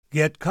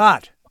get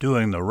caught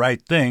doing the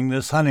right thing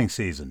this hunting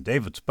season.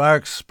 David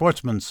Sparks,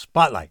 Sportsman's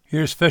Spotlight.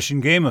 Here's Fish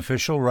and Game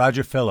official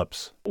Roger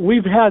Phillips.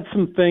 We've had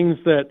some things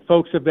that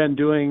folks have been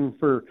doing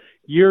for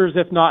years,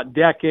 if not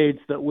decades,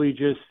 that we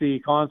just see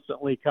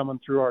constantly coming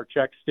through our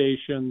check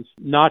stations,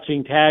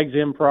 notching tags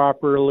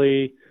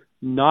improperly,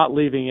 not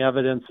leaving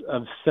evidence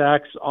of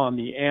sex on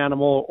the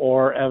animal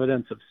or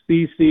evidence of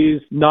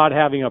species, not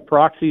having a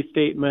proxy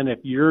statement if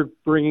you're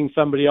bringing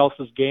somebody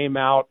else's game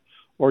out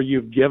or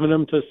you've given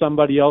them to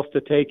somebody else to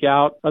take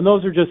out. And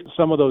those are just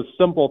some of those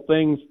simple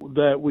things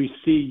that we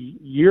see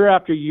year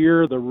after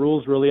year. The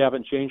rules really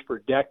haven't changed for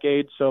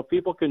decades, so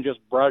people can just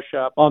brush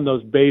up on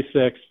those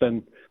basics,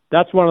 and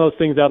that's one of those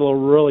things that'll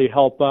really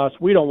help us.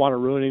 We don't want to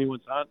ruin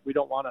anyone's hunt. We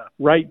don't want to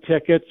write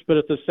tickets, but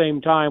at the same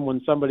time,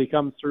 when somebody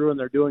comes through and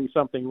they're doing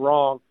something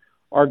wrong,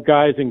 our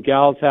guys and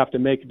gals have to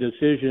make a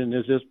decision.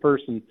 Is this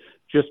person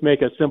just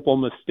make a simple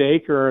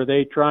mistake, or are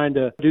they trying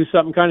to do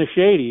something kind of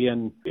shady?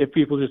 And if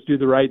people just do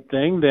the right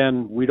thing,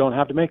 then we don't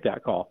have to make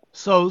that call.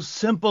 So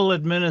simple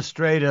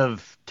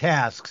administrative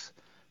tasks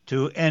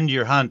to end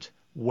your hunt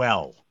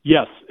well.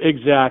 Yes,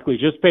 exactly.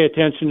 Just pay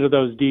attention to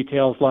those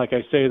details. Like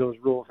I say, those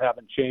rules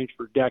haven't changed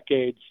for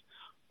decades.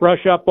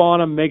 Brush up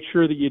on them, make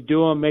sure that you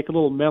do them, make a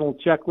little mental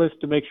checklist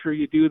to make sure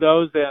you do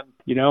those, and,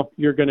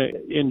 you're going to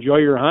enjoy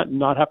your hunt and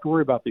not have to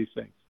worry about these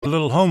things. A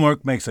little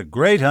homework makes a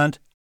great hunt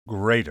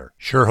greater.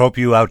 Sure hope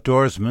you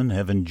outdoorsmen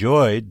have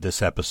enjoyed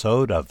this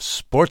episode of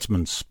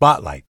Sportsman's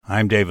Spotlight.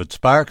 I'm David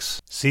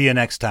Sparks. See you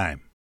next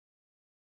time.